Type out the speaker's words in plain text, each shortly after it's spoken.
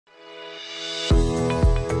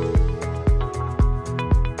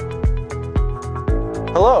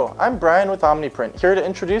Hello, I'm Brian with OmniPrint, here to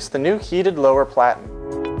introduce the new heated lower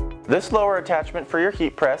Platen. This lower attachment for your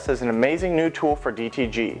heat press is an amazing new tool for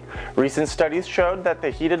DTG. Recent studies showed that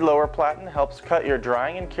the heated lower Platen helps cut your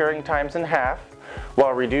drying and curing times in half,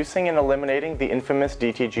 while reducing and eliminating the infamous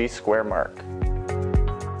DTG square mark.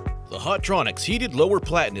 The Hotronics heated lower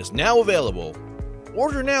Platen is now available.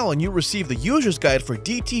 Order now and you'll receive the user's guide for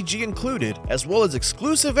DTG included, as well as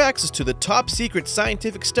exclusive access to the top secret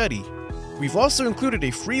scientific study. We've also included a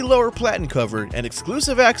free lower Platen cover and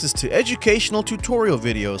exclusive access to educational tutorial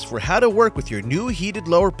videos for how to work with your new heated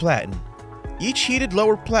lower Platen. Each heated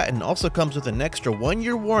lower Platen also comes with an extra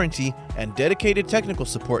 1-year warranty and dedicated technical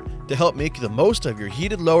support to help make the most of your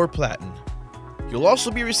heated lower Platen. You'll also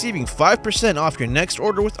be receiving 5% off your next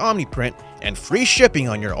order with OmniPrint and free shipping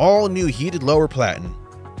on your all-new heated lower Platen.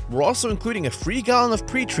 We're also including a free gallon of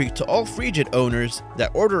pre-treat to all Frigid owners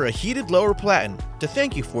that order a heated lower Platen to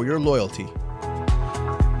thank you for your loyalty.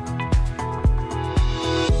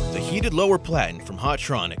 The heated lower Platen from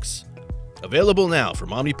Hotronics. Available now from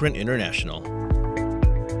OmniPrint International.